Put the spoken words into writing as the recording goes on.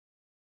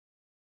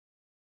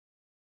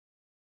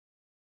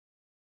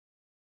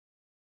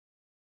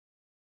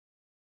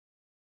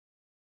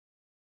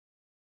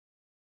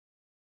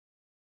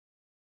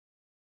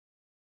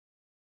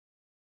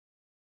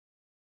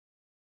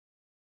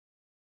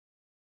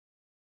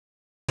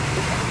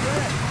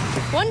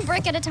One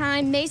brick at a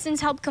time,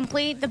 masons help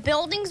complete the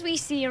buildings we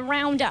see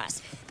around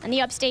us. And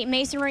the Upstate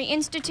Masonry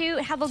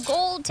Institute have a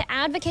goal to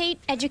advocate,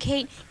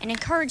 educate, and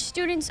encourage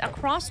students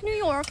across New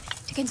York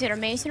to consider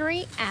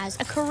masonry as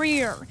a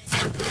career.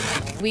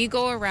 We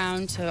go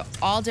around to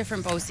all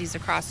different BOCES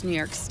across New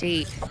York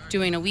State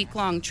doing a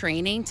week-long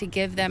training to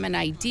give them an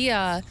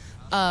idea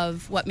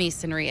of what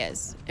masonry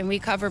is. And we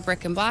cover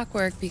brick and block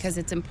work because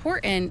it's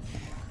important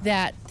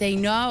that they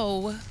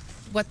know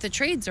what the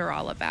trades are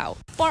all about.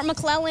 Bart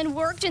McClellan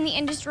worked in the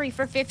industry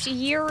for 50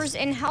 years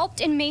and helped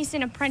in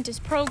Mason apprentice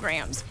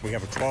programs. We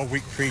have a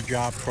 12-week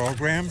pre-job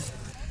program.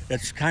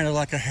 It's kind of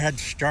like a head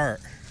start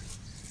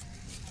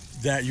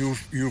that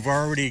you've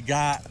already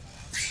got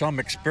some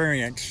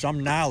experience,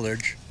 some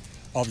knowledge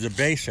of the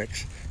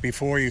basics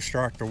before you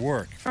start the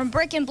work. From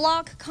brick and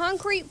block,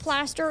 concrete,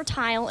 plaster,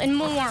 tile, and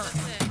more.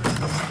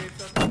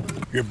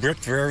 Your brick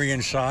vary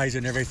in size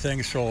and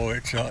everything, so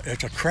it's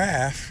a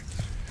craft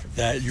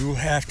that you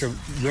have to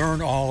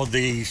learn all of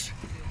these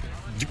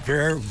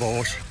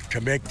variables to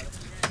make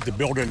the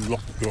building look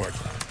good.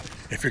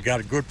 If you got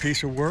a good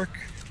piece of work,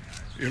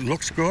 it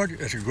looks good,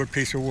 it's a good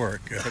piece of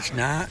work. If it's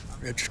not,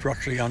 it's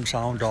structurally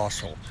unsound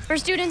also. For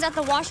students at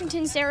the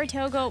Washington,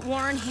 Saratoga,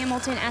 Warren,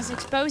 Hamilton,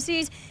 Essex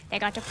BOCES, they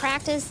got to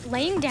practice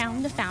laying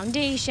down the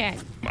foundation.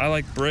 I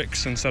like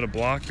bricks instead of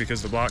block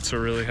because the blocks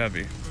are really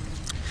heavy.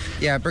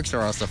 Yeah, bricks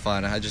are also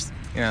fun.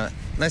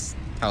 That's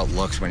how it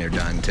looks when you're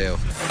done, too.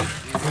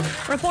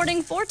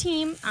 Reporting for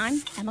TEEM,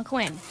 I'm Emma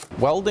Quinn.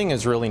 Welding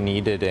is really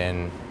needed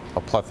in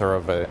a plethora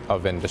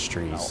of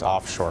industries,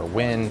 offshore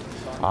wind,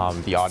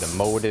 the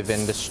automotive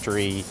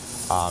industry,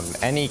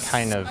 any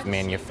kind of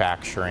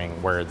manufacturing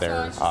where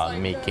they're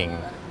making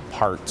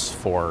parts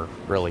for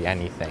really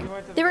anything.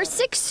 There are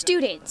 6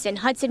 students in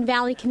Hudson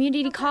Valley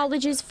Community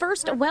College's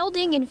first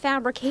welding and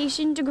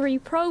fabrication degree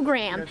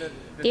program.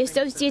 The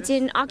Associates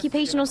in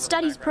Occupational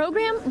Studies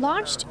program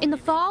launched in the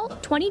fall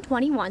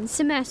 2021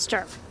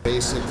 semester.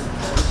 Basic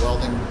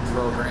welding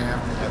program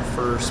at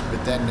first,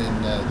 but then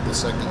in the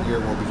second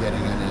year we'll be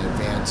getting into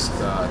advanced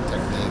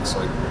techniques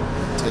like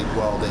TIG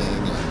welding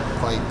and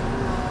pipe.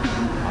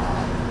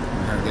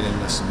 We're going to get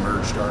into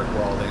submerged arc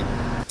welding.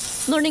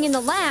 Learning in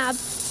the lab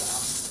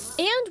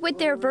and with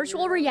their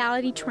virtual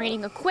reality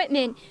training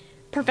equipment,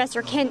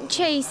 Professor Kent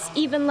Chase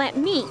even let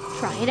me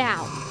try it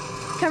out.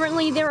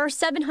 Currently, there are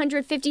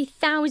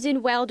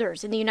 750,000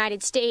 welders in the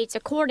United States,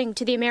 according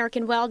to the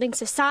American Welding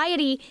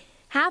Society.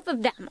 Half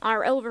of them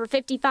are over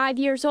 55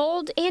 years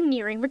old and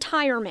nearing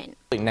retirement.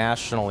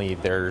 Nationally,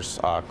 there's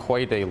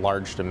quite a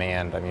large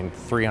demand. I mean,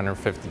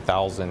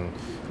 350,000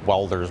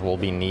 welders will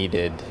be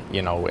needed,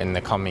 in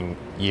the coming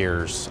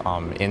years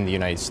in the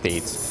United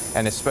States,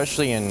 and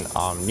especially in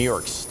New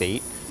York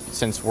State,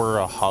 since we're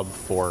a hub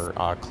for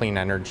clean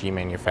energy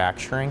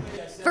manufacturing.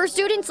 For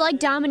students like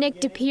Dominic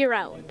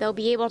DePiro, they'll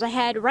be able to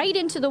head right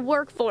into the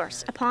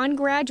workforce upon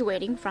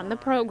graduating from the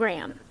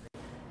program.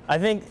 I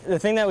think the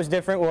thing that was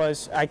different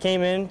was I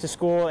came into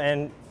school,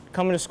 and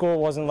coming to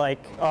school wasn't like,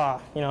 I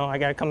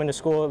got to come into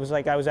school. It was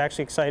like I was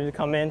actually excited to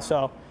come in,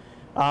 so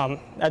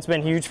that's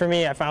been huge for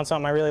me. I found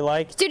something I really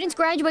like. Students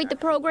graduate the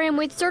program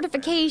with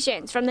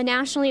certifications from the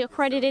nationally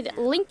accredited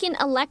Lincoln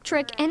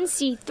Electric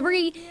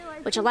NC3,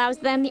 which allows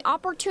them the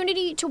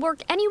opportunity to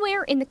work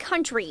anywhere in the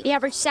country. The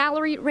average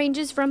salary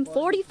ranges from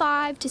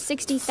 $45,000 to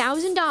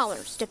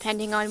 $60,000,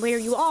 depending on where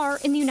you are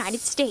in the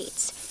United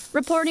States.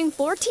 Reporting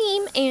for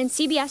TEAM and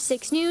CBS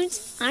 6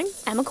 News, I'm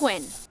Emma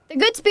Quinn. The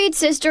Goodspeed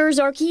sisters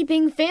are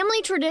keeping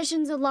family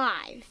traditions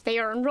alive. They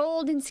are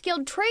enrolled in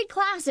skilled trade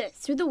classes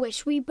through the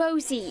Wish We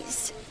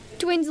BOCES.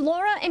 Twins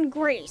Laura and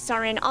Grace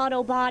are in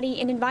auto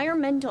body and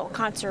environmental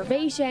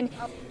conservation.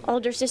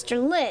 Older sister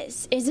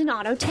Liz is in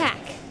auto tech.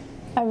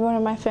 Everyone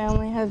in my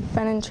family has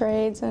been in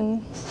trades,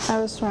 and I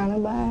was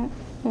surrounded by it,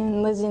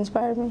 and Lizzie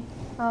inspired me.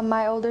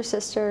 My older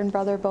sister and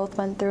brother both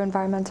went through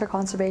environmental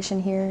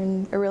conservation here,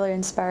 and it really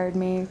inspired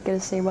me to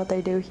see what they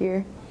do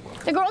here.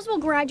 The girls will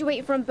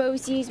graduate from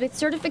BOCES with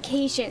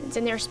certifications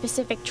in their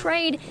specific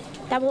trade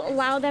that will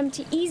allow them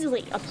to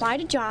easily apply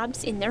to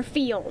jobs in their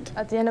field.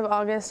 At the end of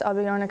August, I'll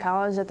be going to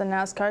college at the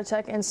NASCAR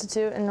Tech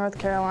Institute in North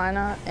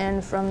Carolina,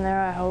 and from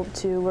there I hope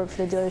to work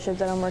for the dealership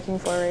that I'm working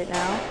for right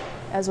now,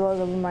 as well as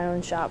open my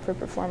own shop for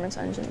performance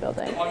engine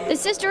building. The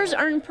sisters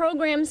are in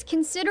programs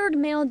considered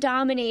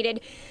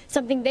male-dominated,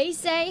 something they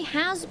say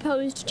has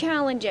posed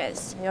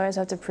challenges. You always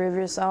have to prove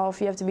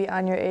yourself. You have to be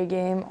on your A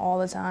game all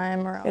the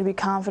time, or you have to be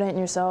confident in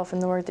yourself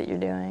and the work that you're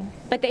doing.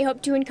 But they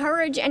hope to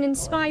encourage and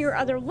inspire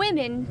other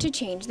women to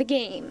change the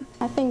game.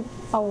 I think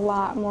a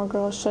lot more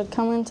girls should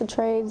come into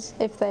trades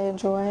if they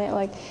enjoy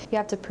it. You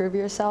have to prove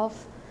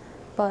yourself,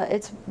 but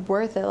it's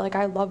worth it.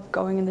 I love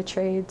going into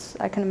trades.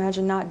 I can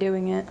imagine not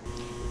doing it.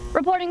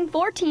 Reporting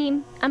for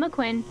TEAM, Emma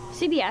Quinn,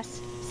 CBS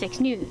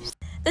 6 News.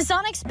 The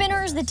Sonic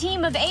Spinners, the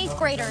team of 8th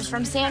graders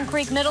from Sand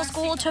Creek Middle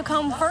School, took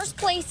home first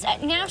place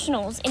at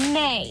Nationals in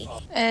May.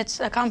 It's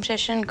a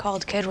competition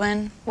called Kid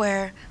Win,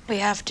 where we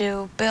have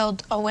to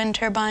build a wind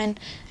turbine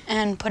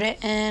and put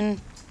it in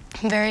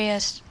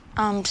various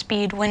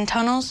speed wind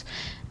tunnels,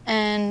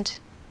 and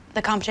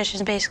The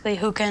competition is basically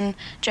who can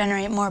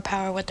generate more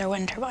power with their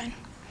wind turbine.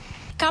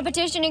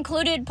 Competition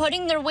included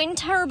putting their wind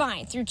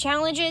turbine through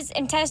challenges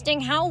and testing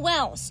how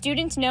well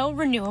students know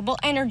renewable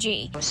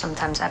energy.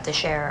 Sometimes I have to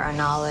share our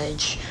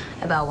knowledge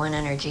about wind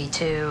energy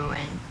too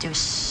and do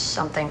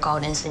something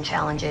called instant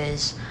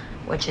challenges,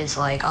 which is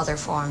like other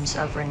forms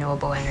of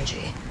renewable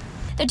energy.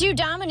 The two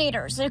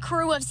dominators, a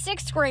crew of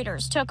 6th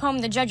graders, took home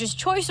the Judge's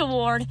Choice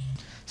Award.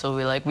 So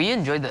we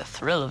enjoyed the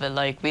thrill of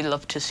it. We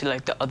love to see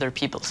the other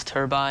people's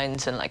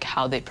turbines and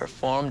how they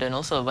performed, and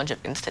also a bunch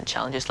of instant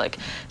challenges.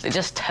 They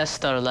just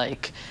test our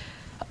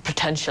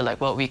potential,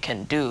 what we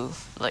can do,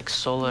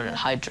 solar and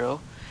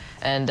hydro.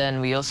 And then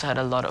we also had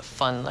a lot of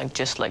fun,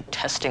 just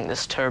testing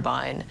this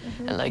turbine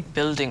and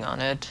building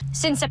on it.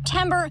 Since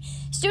September,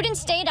 students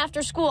stayed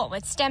after school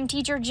with STEM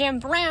teacher Jim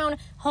Brown,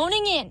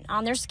 honing in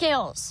on their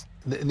skills.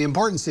 The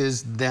importance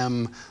is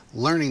them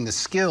learning the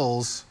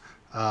skills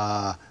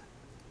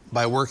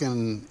by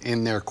working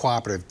in their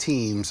cooperative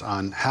teams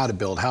on how to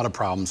build, how to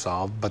problem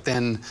solve, but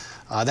then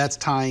that's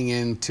tying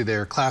into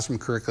their classroom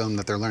curriculum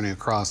that they're learning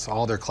across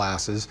all their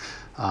classes,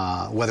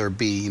 whether it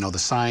be, the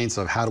science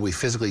of how do we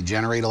physically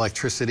generate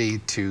electricity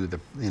to the,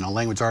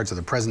 language arts or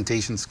the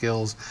presentation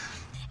skills.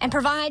 And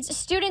provides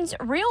students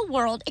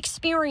real-world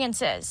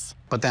experiences.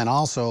 But then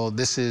also,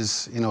 this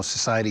is,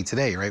 society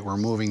today, right? We're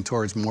moving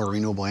towards more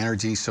renewable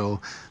energy, so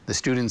the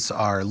students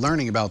are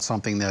learning about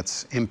something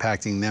that's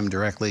impacting them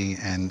directly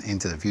and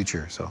into the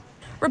future. So,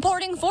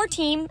 reporting for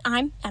TEEM,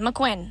 I'm Emma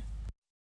Quinn.